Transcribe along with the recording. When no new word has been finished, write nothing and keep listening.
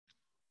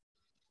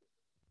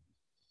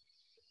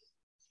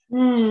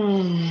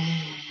Hmm.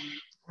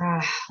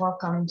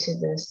 Welcome to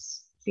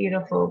this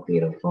beautiful,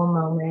 beautiful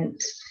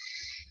moment.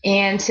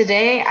 And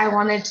today I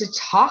wanted to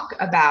talk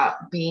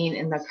about being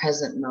in the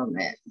present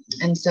moment.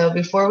 And so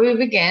before we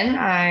begin,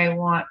 I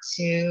want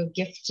to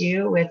gift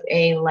you with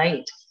a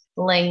light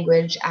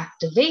language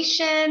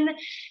activation.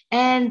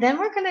 And then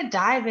we're going to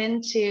dive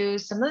into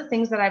some of the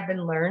things that I've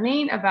been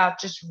learning about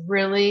just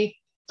really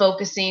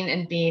focusing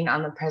and being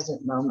on the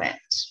present moment.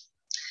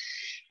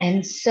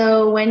 And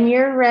so when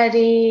you're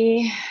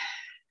ready,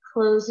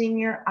 closing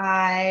your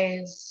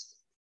eyes,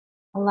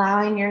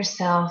 allowing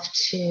yourself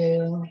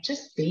to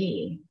just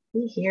be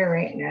here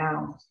right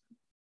now.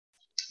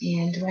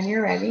 And when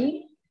you're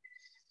ready,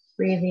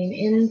 breathing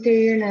in through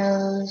your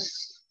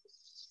nose,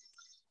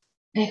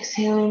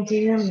 exhaling through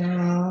your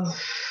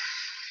mouth.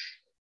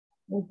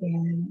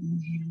 Again,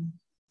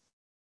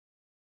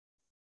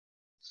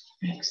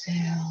 inhale,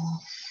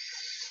 exhale,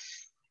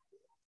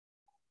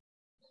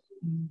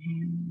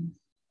 inhale,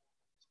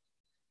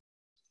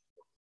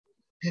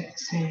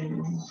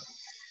 exhale.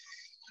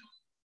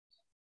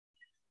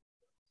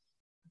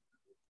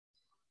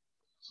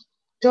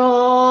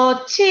 Do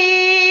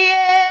ti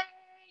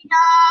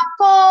ya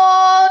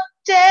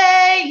kote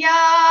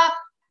ya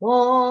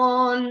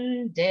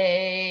onde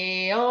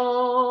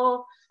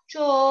o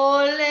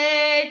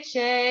chole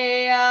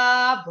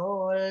chea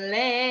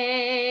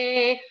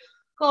bole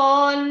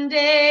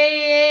conde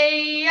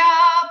ya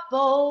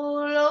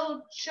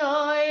bolo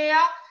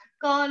choya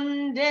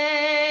conde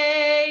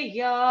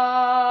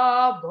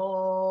ya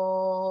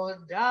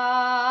bodala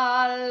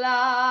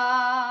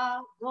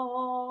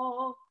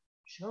bo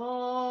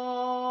cho.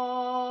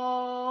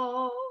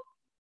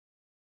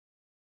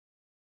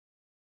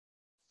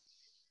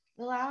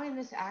 Allowing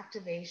this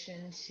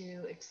activation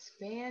to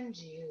expand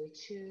you,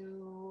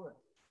 to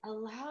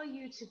allow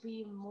you to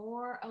be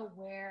more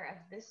aware of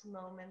this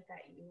moment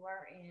that you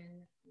are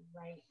in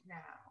right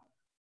now.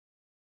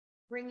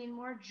 Bringing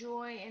more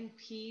joy and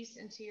peace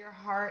into your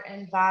heart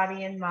and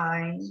body and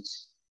mind.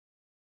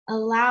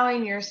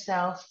 Allowing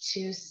yourself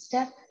to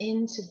step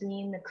into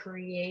being the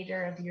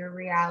creator of your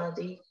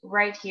reality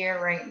right here,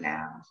 right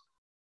now.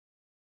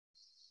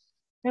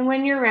 And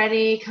when you're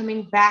ready,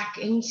 coming back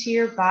into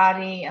your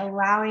body,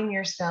 allowing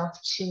yourself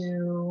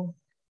to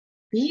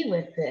be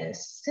with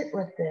this, sit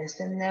with this,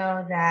 and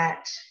know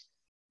that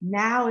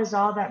now is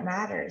all that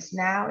matters.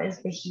 Now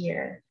is the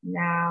here.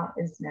 Now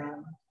is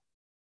now.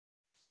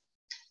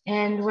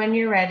 And when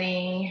you're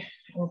ready,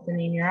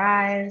 opening your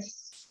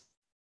eyes.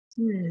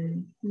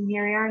 And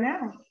here we are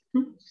now.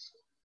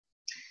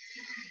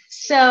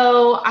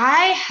 So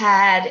I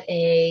had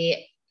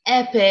a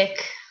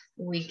epic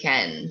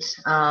weekend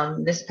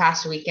this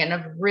past weekend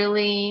of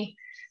really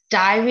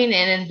diving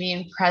in and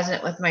being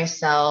present with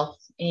myself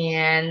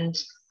and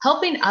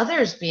helping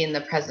others be in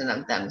the present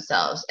of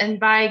themselves. And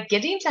by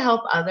getting to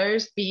help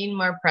others being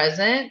more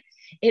present,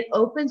 it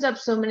opens up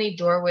so many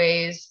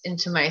doorways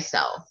into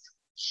myself.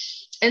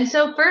 And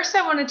so first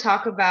I want to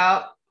talk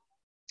about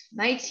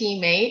my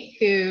teammate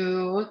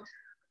who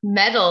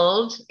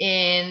medaled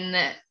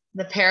in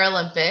the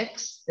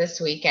Paralympics this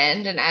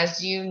weekend. And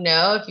as you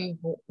know, if you've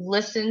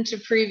listened to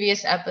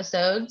previous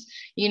episodes,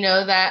 you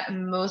know that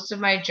most of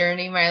my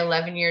journey, my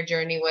 11-year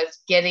journey, was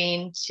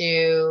getting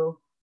to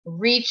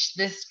reach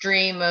this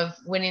dream of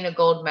winning a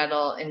gold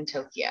medal in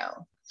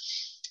Tokyo.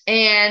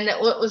 And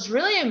what was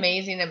really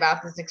amazing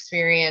about this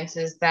experience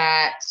is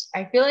that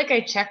I feel like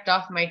I checked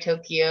off my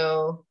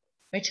Tokyo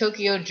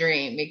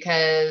dream,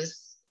 because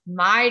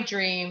my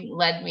dream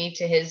led me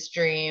to his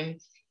dream,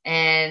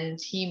 and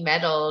he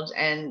medaled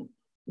and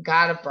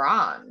got a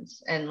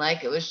bronze. And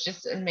like, it was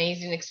just an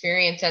amazing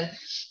experience.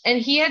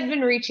 And he had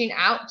been reaching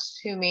out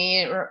to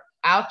me, or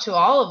out to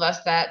all of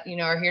us that, you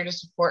know, are here to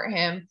support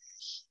him.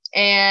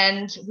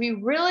 And we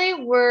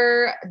really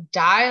were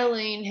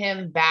dialing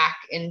him back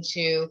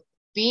into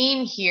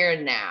being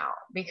here now,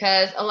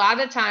 because a lot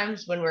of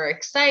times when we're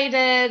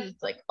excited,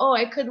 it's like, oh,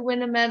 I could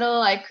win a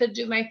medal, I could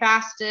do my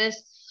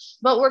fastest,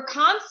 but we're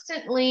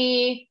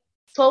constantly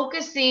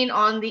focusing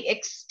on the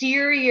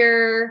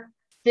exterior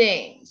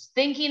things,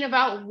 thinking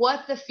about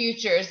what the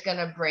future is going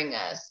to bring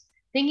us,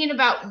 thinking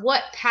about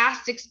what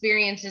past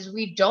experiences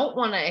we don't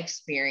want to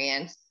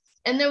experience,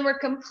 and then we're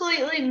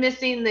completely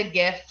missing the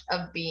gift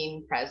of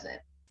being present.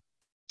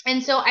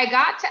 And so I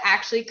got to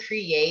actually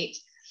create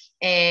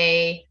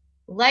a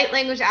light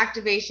language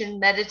activation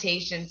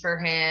meditation for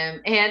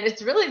him. And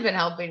it's really been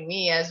helping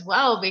me as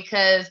well,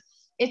 because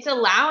it's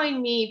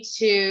allowing me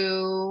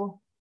to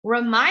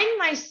remind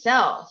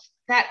myself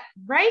that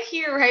right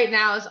here, right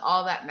now is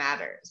all that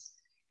matters.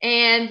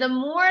 And the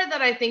more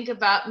that I think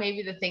about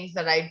maybe the things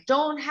that I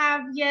don't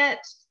have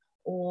yet,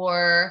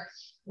 or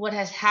what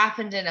has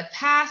happened in a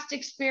past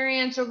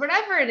experience, or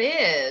whatever it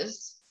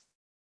is,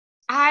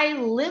 I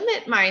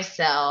limit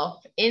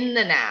myself in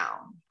the now.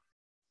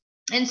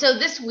 And so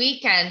this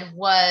weekend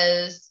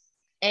was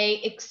a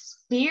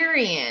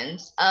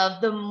experience of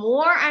the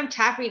more I'm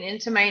tapping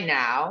into my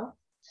now,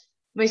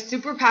 my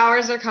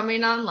superpowers are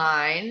coming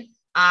online.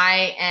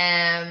 I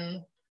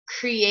am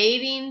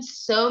creating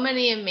so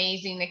many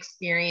amazing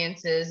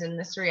experiences in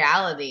this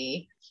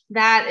reality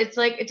that it's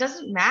like, it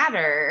doesn't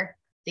matter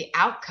the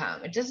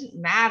outcome. It doesn't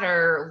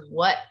matter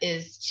what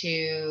is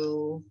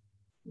to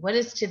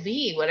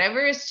be.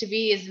 Whatever is to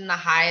be is in the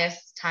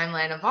highest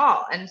timeline of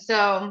all. And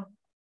so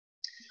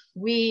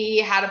we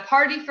had a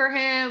party for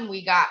him.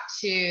 We got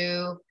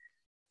to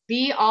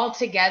be all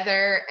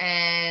together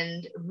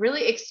and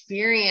really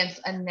experience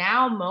a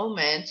now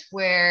moment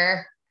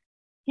where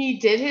he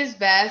did his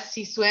best.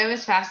 He swam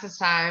his fastest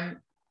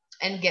time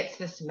and gets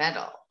this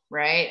medal,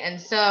 right? And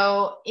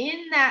so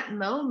in that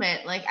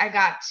moment, like, I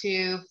got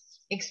to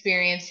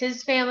experience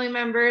his family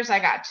members. I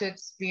got to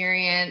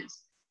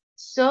experience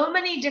so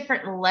many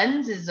different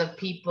lenses of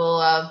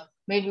people, of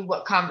maybe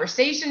what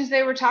conversations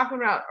they were talking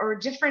about or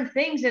different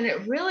things. And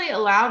it really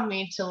allowed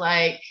me to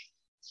like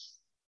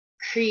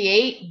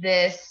create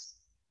this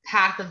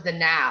path of the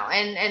now.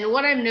 And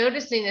what I'm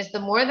noticing is the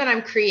more that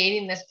I'm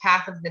creating this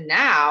path of the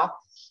now,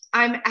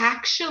 I'm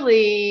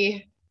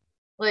actually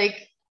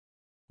like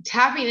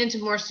tapping into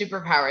more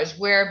superpowers,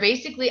 where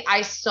basically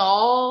I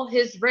saw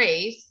his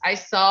race. I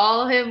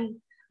saw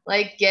him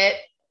like get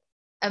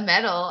a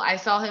medal. I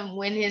saw him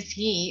win his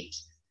heat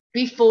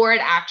before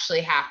it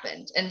actually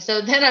happened. And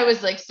so then I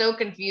was like so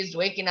confused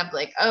waking up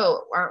like,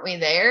 oh, aren't we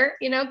there?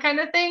 You know, kind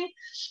of thing.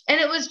 And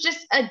it was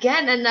just,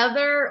 again,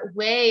 another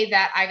way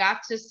that I got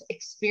to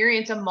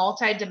experience a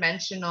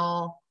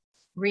multidimensional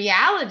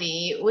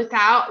reality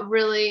without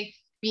really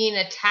being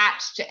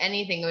attached to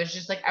anything. It was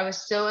just like, I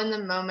was so in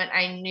the moment.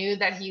 I knew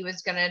that he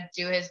was going to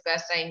do his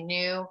best. I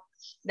knew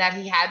that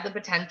he had the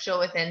potential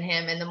within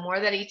him. And the more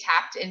that he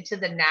tapped into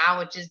the now,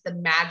 which is the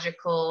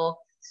magical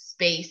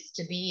space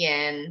to be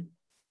in,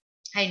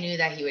 I knew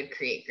that he would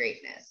create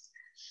greatness.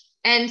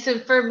 And so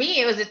for me,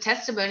 it was a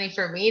testimony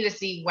for me to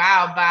see,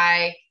 wow,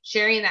 by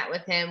sharing that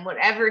with him,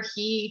 whatever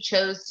he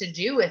chose to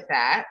do with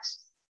that,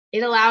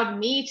 it allowed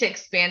me to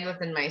expand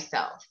within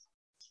myself.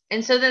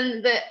 And so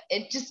then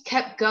it just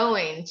kept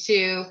going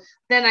to,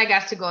 then I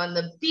got to go on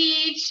the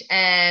beach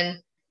and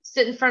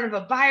sit in front of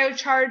a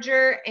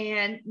biocharger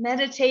and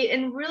meditate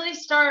and really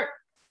start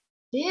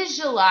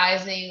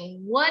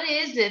visualizing, what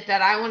is it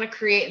that I want to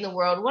create in the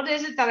world? What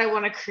is it that I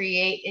want to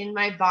create in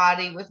my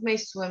body with my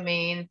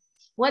swimming?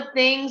 What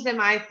things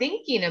am I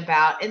thinking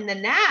about in the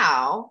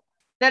now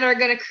that are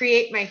going to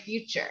create my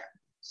future?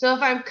 So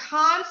if I'm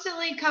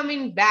constantly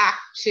coming back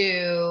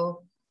to,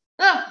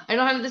 oh, I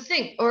don't have this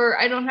thing, or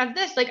I don't have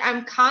this, like,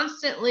 I'm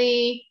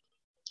constantly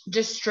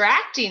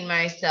distracting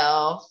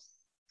myself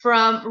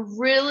from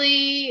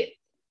really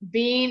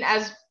being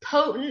as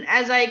potent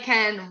as I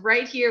can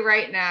right here,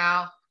 right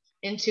now,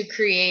 into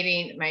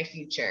creating my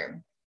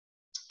future.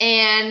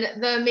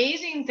 And the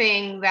amazing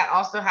thing that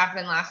also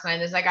happened last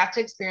night is I got to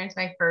experience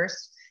my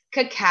first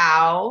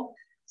cacao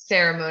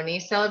ceremony,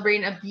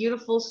 celebrating a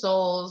beautiful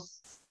soul's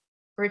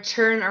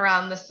return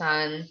around the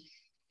sun.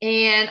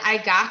 And I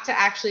got to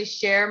actually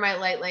share my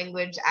light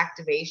language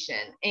activation.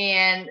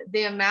 And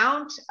the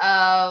amount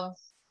of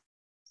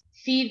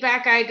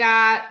feedback I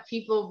got,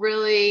 people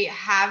really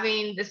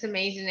having this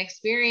amazing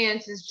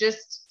experience, is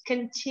just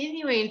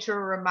continuing to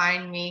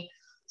remind me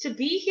to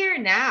be here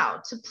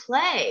now, to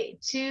play,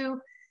 to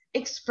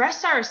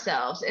express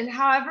ourselves and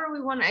however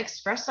we want to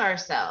express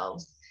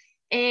ourselves.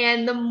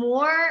 And the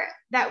more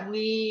that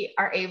we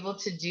are able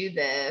to do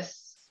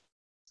this,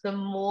 the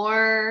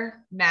more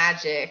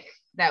magic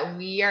that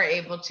we are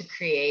able to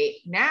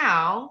create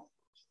now.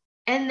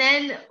 And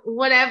then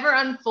whatever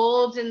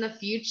unfolds in the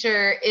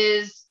future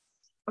is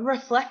a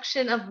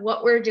reflection of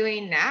what we're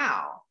doing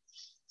now.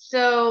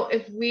 So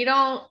if we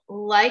don't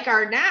like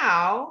our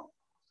now,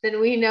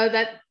 then we know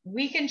that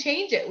we can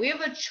change it. We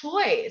have a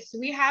choice.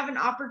 We have an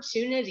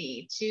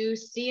opportunity to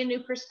see a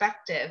new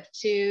perspective,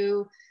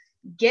 to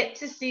get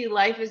to see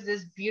life as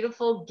this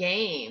beautiful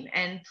game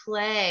and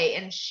play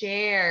and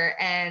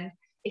share and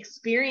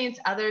experience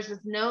others with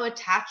no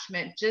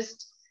attachment,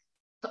 just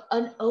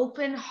an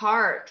open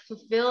heart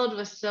fulfilled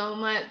with so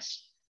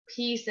much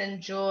peace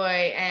and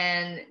joy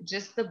and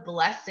just the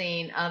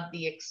blessing of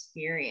the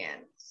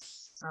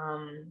experience.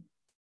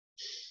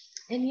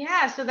 And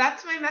yeah, so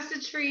that's my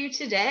message for you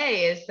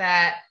today, is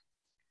that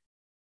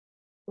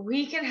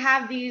we can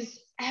have these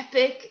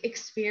epic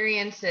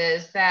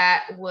experiences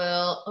that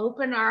will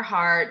open our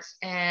hearts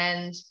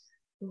and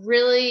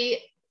really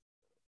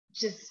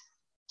just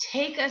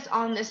take us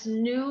on this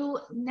new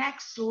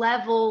next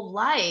level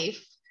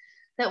life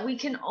that we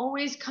can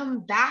always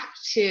come back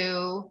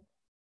to.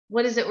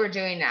 What is it we're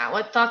doing now?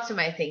 What thoughts am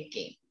I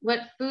thinking? What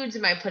foods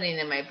am I putting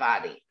in my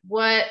body?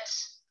 What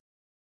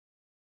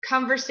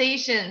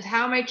conversations?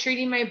 How am I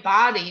treating my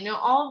body? You know,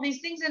 all of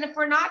these things. And if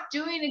we're not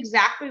doing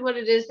exactly what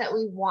it is that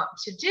we want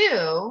to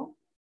do,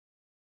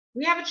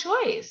 we have a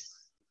choice.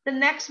 The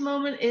next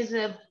moment is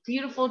a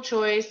beautiful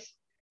choice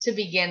to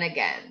begin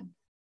again.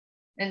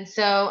 And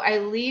so I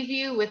leave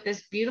you with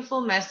this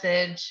beautiful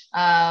message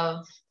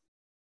of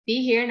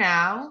be here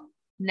now.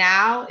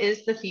 Now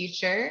is the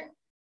future.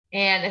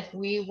 And if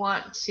we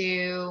want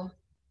to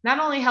not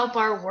only help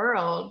our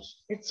world,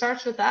 it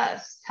starts with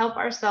us. Help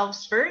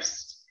ourselves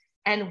first,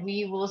 and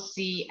we will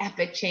see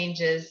epic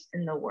changes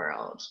in the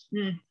world.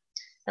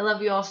 I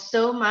love you all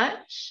so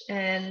much,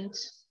 and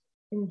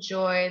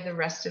enjoy the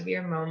rest of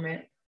your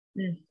moment.